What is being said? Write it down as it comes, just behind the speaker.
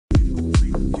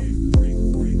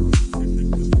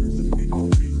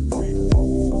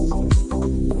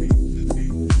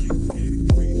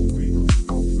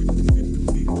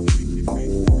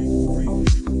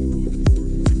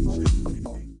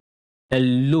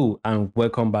Hello and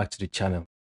welcome back to the channel.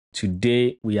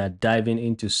 Today we are diving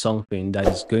into something that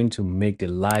is going to make the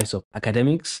lives of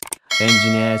academics,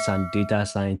 engineers and data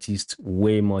scientists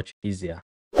way much easier.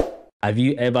 Have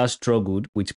you ever struggled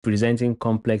with presenting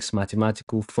complex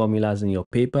mathematical formulas in your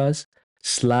papers,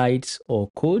 slides or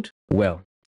code? Well,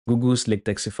 Google's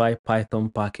Latexify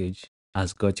Python package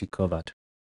has got you covered.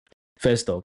 First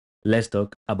up, let's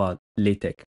talk about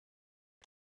LaTeX.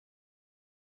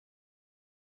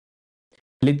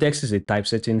 LaTeX is a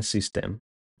typesetting system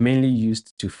mainly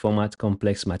used to format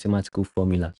complex mathematical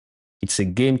formulas. It's a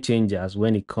game changer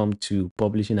when it comes to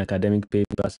publishing academic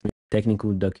papers,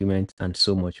 technical documents, and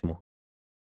so much more.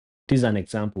 This is an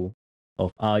example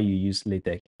of how you use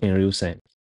LaTeX in real sense.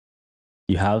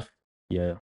 You have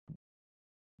your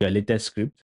LaTeX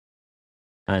script,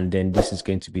 and then this is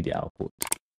going to be the output.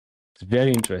 It's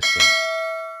very interesting.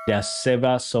 There are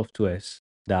several softwares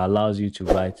that allows you to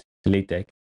write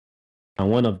LaTeX, and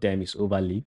one of them is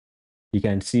Overleaf. You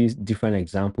can see different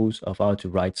examples of how to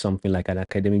write something like an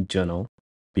academic journal,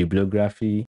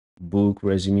 bibliography, book,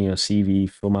 resume or CV,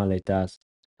 formal letters.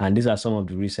 And these are some of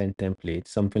the recent templates,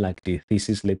 something like the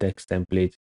thesis LaTeX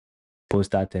template,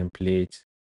 poster template,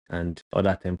 and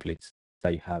other templates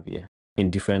that you have here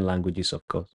in different languages, of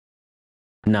course.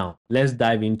 Now, let's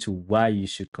dive into why you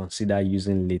should consider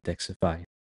using Latexify.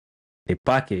 The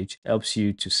package helps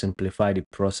you to simplify the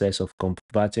process of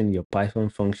converting your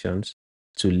Python functions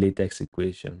to LaTeX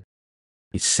equation.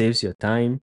 It saves your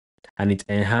time and it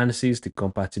enhances the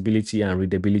compatibility and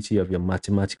readability of your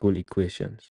mathematical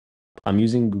equations. I'm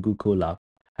using Google Colab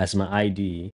as my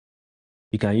IDE.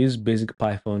 You can use basic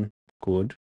Python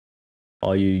code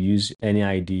or you use any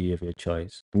IDE of your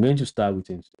choice. I'm going to start with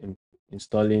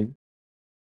installing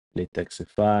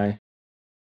Latexify,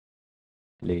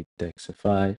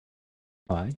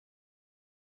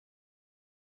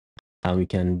 and we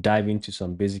can dive into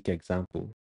some basic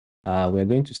example. We're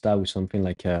going to start with something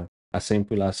like as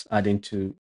simple as adding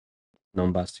two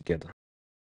numbers together.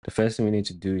 The first thing we need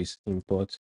to do is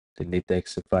import the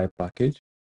Latexify package,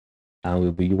 and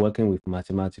we'll be working with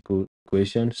mathematical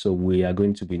equations. So we are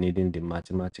going to be needing the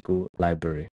mathematical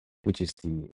library, which is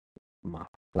the math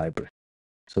library.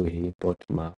 So we import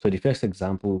math. So the first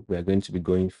example we are going to be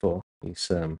going for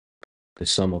is the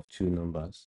sum of two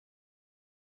numbers.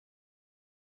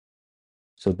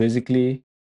 So basically,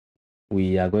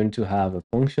 we are going to have a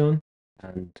function,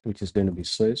 and which is going to be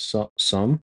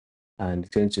sum, and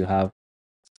it's going to have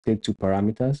two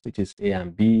parameters, which is a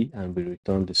and b, and we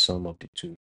return the sum of the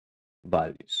two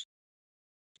values.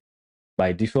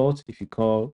 By default, if you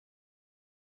call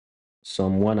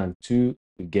sum 1 and 2,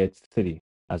 you get 3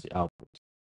 as the output.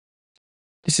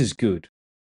 This is good.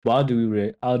 But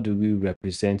how do we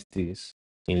represent this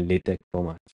in LaTeX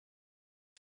format?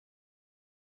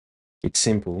 It's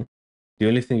simple. The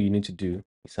only thing you need to do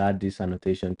is add this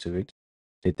annotation to it,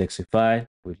 Latexify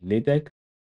with LaTeX,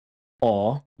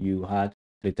 or you add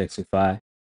Latexify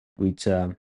with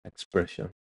expression.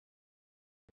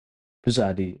 These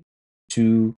are the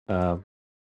two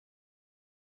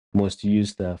most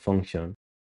used function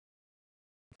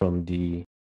from the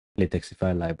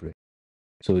Latexify library.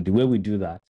 So the way we do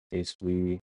that is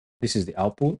this is the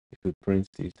output. If we print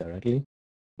this directly,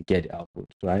 we get the output,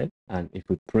 right? And if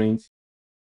we print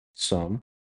sum,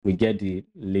 we get the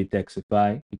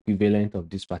Latexify equivalent of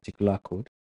this particular code.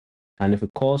 And if we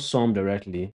call sum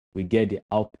directly, we get the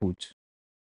output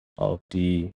of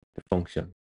the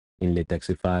function in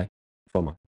Latexify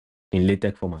format, in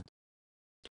LaTeX format.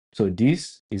 So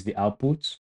this is the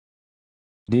output.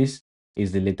 This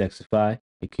is the Latexify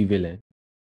equivalent,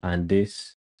 and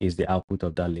this is the output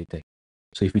of that LaTeX.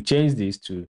 So if we change this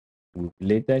to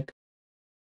LaTeX,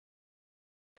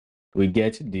 we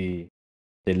get the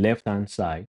left-hand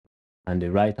side and the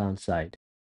right-hand side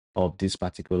of this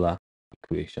particular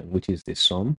equation, which is the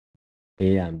sum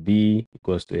a and b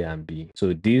equals to a and b.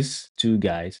 So these two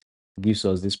guys gives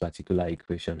us this particular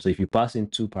equation. So if you pass in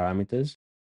two parameters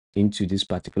into this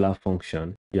particular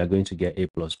function, you are going to get a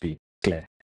plus b. Clear.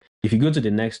 If you go to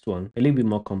the next one, a little bit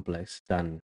more complex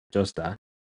than just that,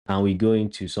 and we go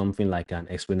into something like an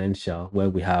exponential where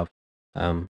we have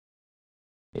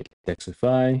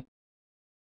Latexify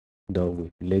done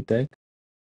with LaTeX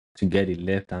to get the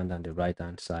left hand and the right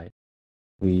hand side.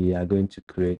 We are going to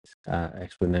create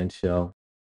exponential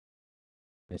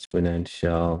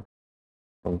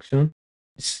function.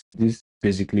 This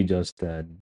basically just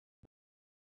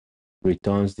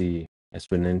returns the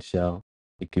exponential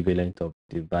equivalent of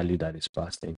the value that is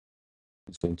passed in.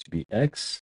 It's going to be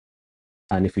x.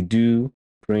 And if we do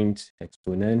print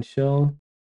exponential,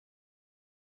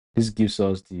 this gives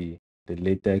us the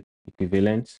LaTeX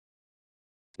equivalent,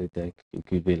 LaTeX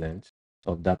equivalent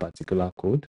of that particular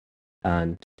code.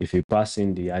 And if you pass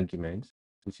in the argument,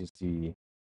 which is the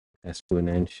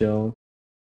exponential,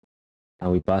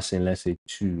 and we pass in, let's say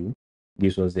 2,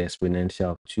 gives us the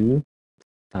exponential of 2.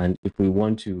 And if we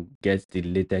want to get the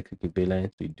LaTeX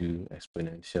equivalent, we do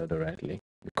exponential directly.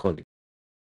 We call it.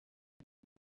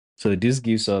 So this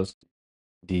gives us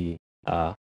the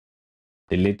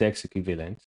LaTeX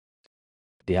equivalent,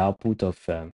 the output of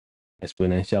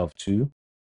exponential of 2,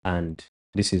 and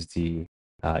this is the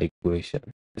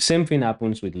equation. The same thing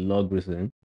happens with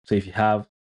logarithm. So if you have,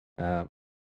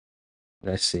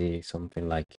 let's say something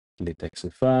like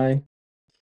Latexify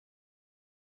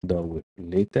done with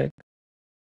LaTeX,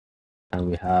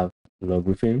 and we have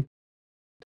logarithm,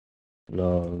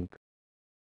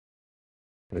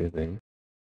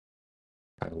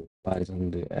 and we pass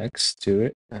in the x to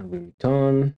it, and we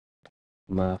return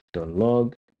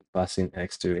math.log, passing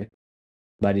x to it.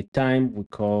 By the time we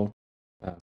call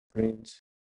print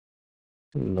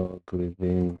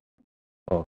logarithm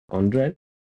of 100,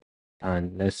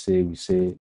 and let's say we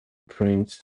say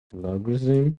print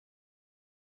logarithm,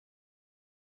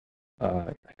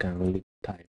 I can only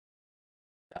type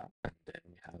that, and then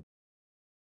we have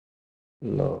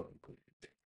logarithm,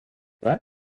 right?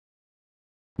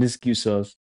 This gives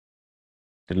us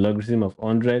the logarithm of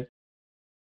 100,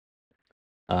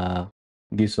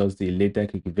 gives us the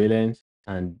LaTeX equivalent,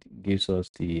 and gives us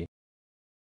the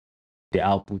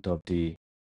output of the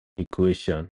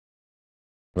equation,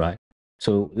 right?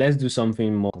 So let's do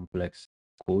something more complex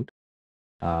code,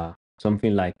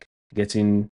 something like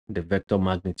getting the vector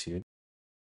magnitude.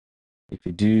 If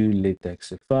you do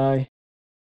Latexify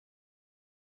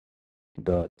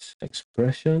dot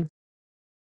expression,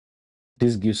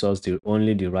 this gives us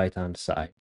only the right hand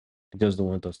side. I just don't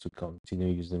want us to continue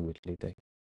using with LaTeX.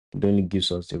 It only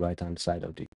gives us the right hand side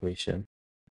of the equation,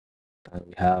 and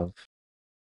we have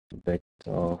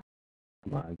vector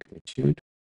magnitude.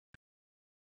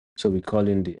 So we call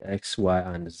in the x, y,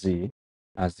 and z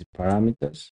as the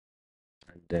parameters,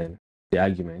 and then the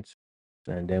arguments,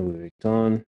 and then we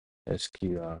return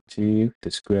sqrt,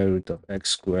 the square root of x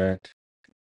squared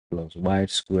plus y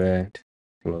squared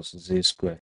plus z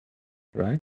squared,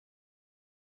 right?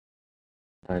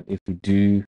 And if we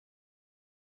do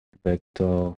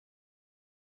vector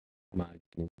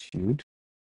magnitude,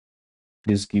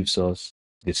 this gives us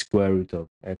the square root of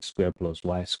x squared plus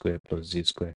y squared plus z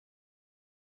squared.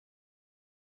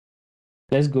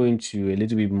 Let's go into a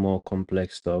little bit more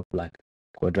complex stuff like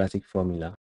quadratic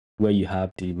formula, where you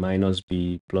have the minus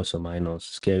b plus or minus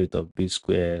square root of b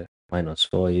squared minus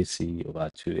 4ac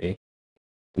over 2a.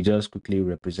 We just quickly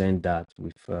represent that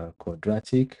with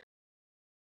quadratic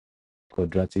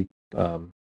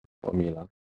formula.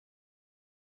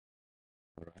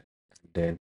 All right. And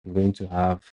then I'm going to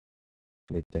have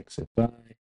Latexify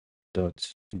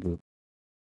dot book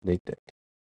LaTeX,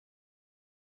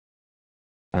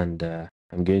 and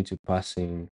I'm going to pass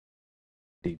in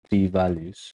the three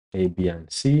values a, b, and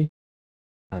c,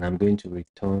 and I'm going to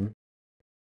return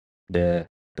the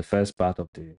first part of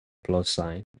the plus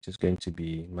sign, which is going to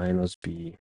be minus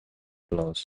b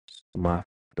plus math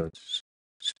dot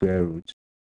square root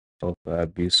of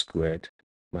b squared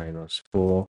minus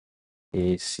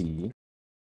 4ac,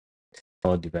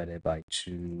 all divided by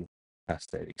 2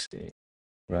 asterisk a,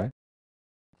 right?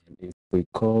 And if we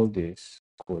call this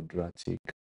quadratic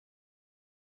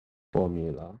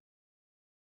formula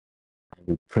and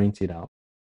we print it out,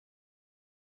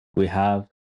 we have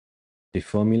the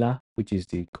formula, which is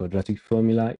the quadratic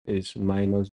formula, is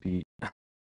minus b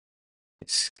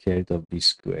square root of b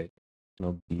squared,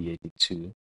 not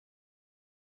b82.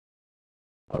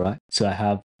 All right, so I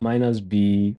have minus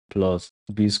b plus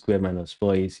b squared minus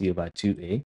 4ac over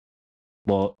 2a.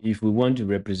 But if we want to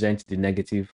represent the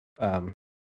negative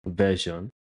version,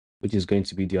 which is going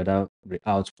to be the other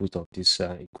output of this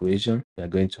equation, we are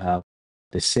going to have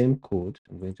the same code.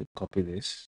 I'm going to copy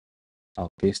this,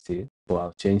 I'll paste it, but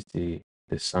I'll change the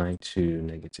sign to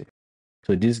negative.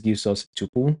 So this gives us a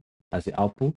tuple as the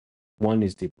output. One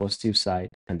is the positive side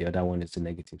and the other one is the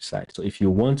negative side. So if you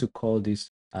want to call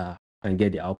this and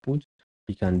get the output,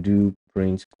 you can do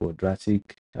print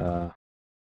quadratic formula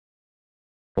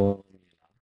and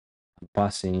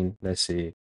pass in, let's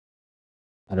say,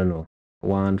 I don't know,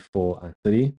 1, 4, and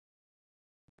 3.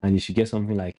 And you should get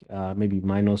something like maybe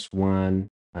 -1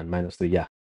 and -3.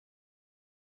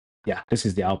 Yeah, this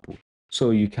is the output.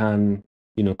 So you can,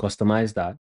 customize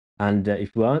that. And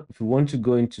if you want to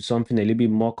go into something a little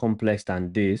bit more complex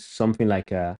than this, something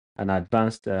like an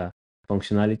advanced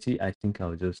functionality, I think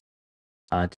I'll just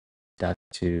add that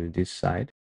to this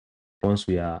side. Once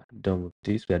we are done with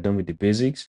this, we are done with the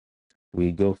basics.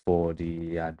 we go for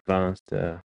the advanced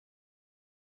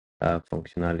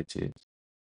functionalities.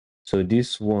 So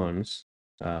this one's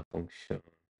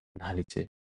functionality,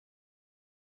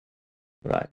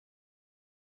 right?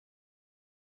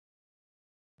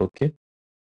 Okay.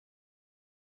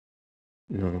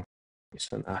 No, it's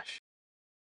an ash.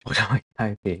 What am I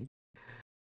typing?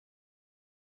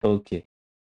 Okay.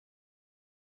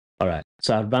 All right.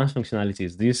 So advanced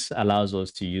functionalities, this allows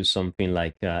us to use something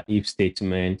like if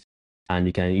statement, and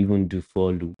you can even do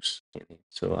for loops in it.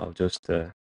 So I'll just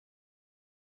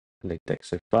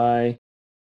Latexify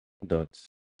dot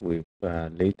with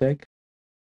LaTeX,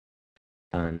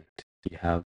 and you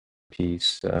have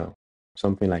piece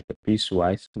something like a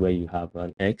piecewise where you have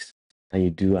an X and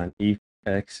you do an if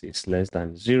X is less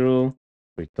than 0,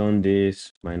 return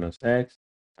this minus X,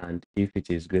 and if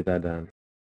it is greater than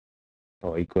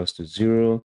or equals to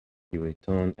 0, you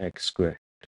return X squared.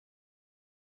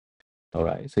 All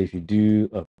right, so if you do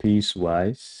a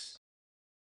piecewise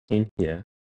in here,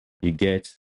 you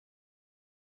get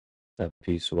a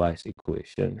piecewise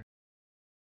equation.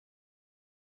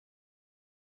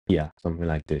 Yeah, something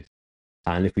like this.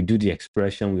 And if we do the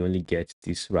expression, we only get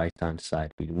this right-hand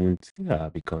side. We won't,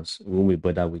 because we won't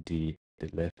bother with the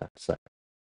left-hand side.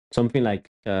 Something like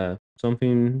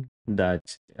something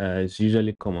that is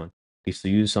usually common is to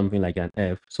use something like an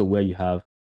F. So where you have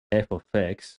f of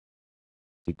x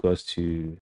equals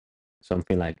to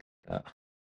something like that.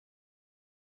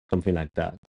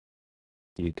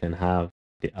 You can have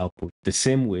the output the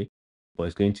same way, but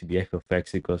it's going to be f of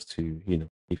x equals to,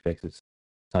 if x is.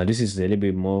 So this is a little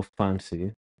bit more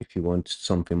fancy if you want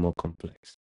something more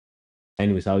complex.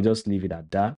 Anyways, I'll just leave it at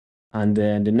that. And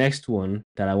then the next one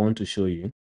that I want to show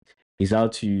you is how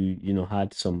to,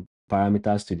 add some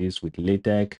parameters to this with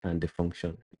LaTeX and the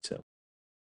function itself.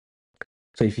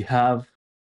 So if you have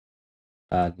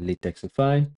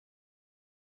Latexify,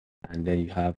 and then you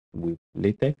have with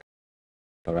LaTeX,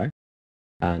 all right?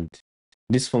 And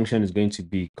this function is going to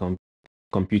be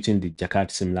computing the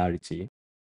Jacquard similarity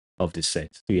of the set.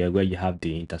 So yeah, where you have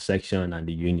the intersection and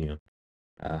the union.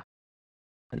 And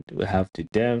we have the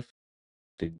dev,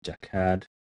 the Jacquard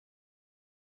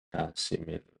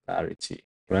similarity,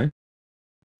 right?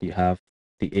 You have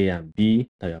the A and B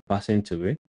that you're passing to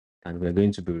it, and we're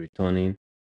going to be returning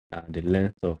the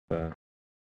length of,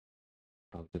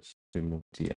 I'll just remove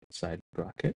the side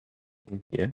bracket in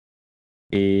here,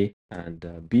 A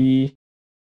and B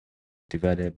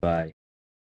divided by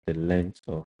the length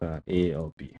of A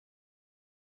or B.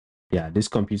 Yeah, this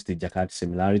computes the Jacquard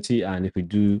similarity, and if we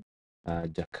do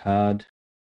Jacquard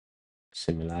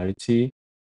similarity,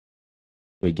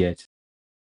 we get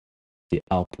the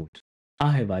output.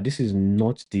 However, this is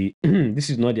not the this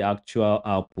is not the actual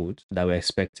output that we're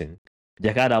expecting.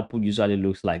 Jacquard output usually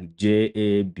looks like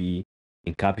JAB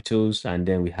in capitals, and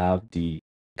then we have the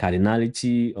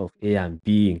cardinality of A and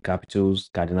B in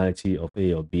capitals, cardinality of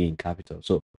A or B in capitals.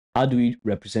 So how do we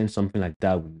represent something like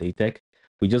that with LaTeX?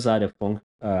 We just add a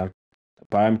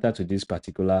parameter to this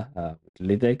particular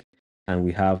LaTeX, and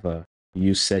we have a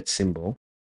use set symbol,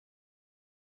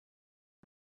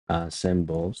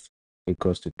 symbols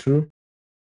equals to true,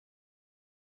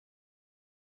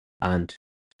 and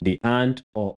the and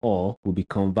or will be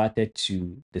converted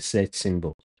to the set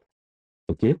symbol.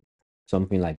 Okay,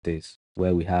 something like this,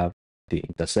 where we have the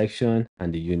intersection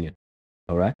and the union.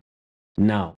 All right,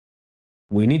 now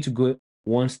we need to go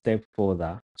one step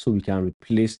further so we can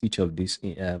replace each of these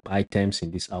items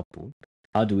in this output.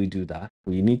 How do we do that?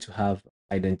 We need to have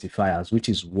identifiers, which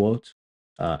is what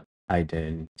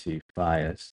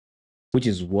identifiers, which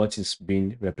is what is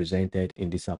being represented in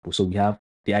this output. So we have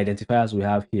the identifiers we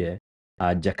have here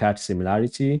are Jacquard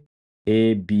similarity,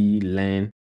 A, B,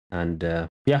 len, and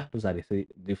yeah, those are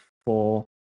the four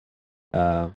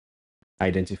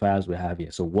identifiers we have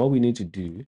here. So what we need to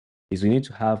do is we need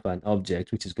to have an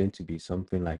object which is going to be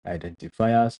something like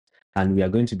identifiers, and we are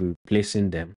going to be replacing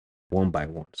them one by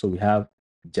one. So we have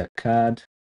Jacquard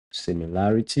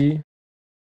similarity,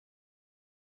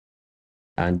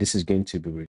 and this is going to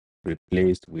be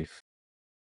replaced with,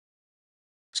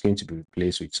 it's going to be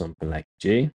replaced with something like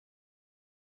J.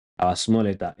 Our small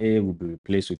letter A will be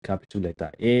replaced with capital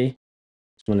letter A.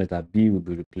 Small letter B will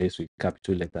be replaced with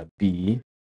capital letter B.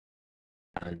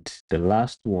 And the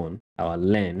last one, our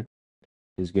len,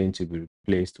 is going to be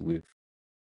replaced with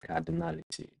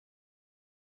cardinality.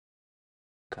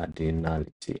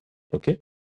 Cardinality. Okay.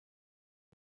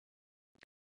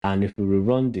 And if we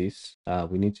rerun this,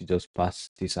 we need to just pass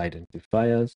these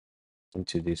identifiers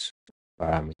into this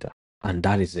parameter. And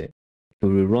that is it. If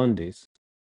we rerun this,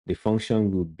 the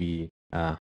function will be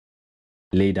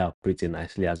laid out pretty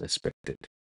nicely as expected.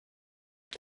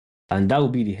 And that will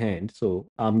be the end. So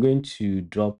I'm going to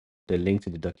drop the link to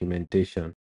the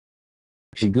documentation.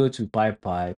 If you go to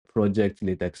PyPy project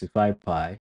Latexify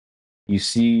Pi, you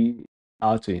see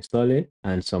how to install it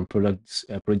and some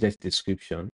project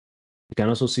description. You can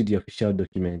also see the official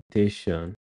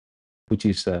documentation, which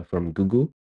is from Google.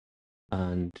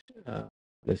 And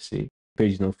let's see,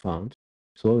 page not found.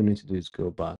 So all we need to do is go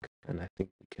back, and I think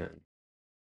we can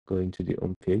go into the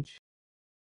home page,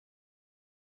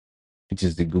 which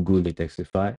is the Google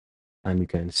Latexify, and you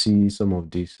can see some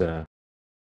of these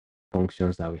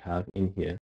functions that we have in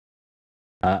here.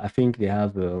 I think they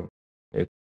have a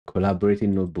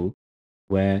collaborating notebook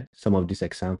where some of these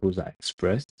examples are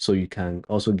expressed. So you can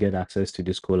also get access to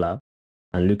this collab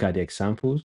and look at the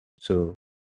examples. So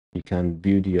you can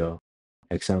build your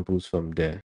examples from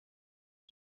there.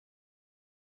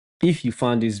 If you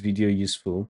found this video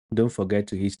useful, don't forget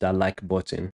to hit that like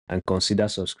button and consider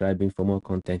subscribing for more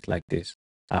content like this.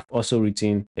 I've also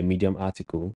written a Medium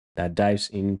article that dives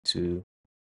into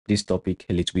this topic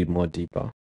a little bit more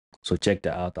deeper. So check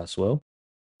that out as well.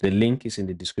 The link is in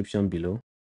the description below.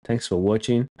 Thanks for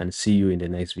watching and see you in the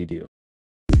next video.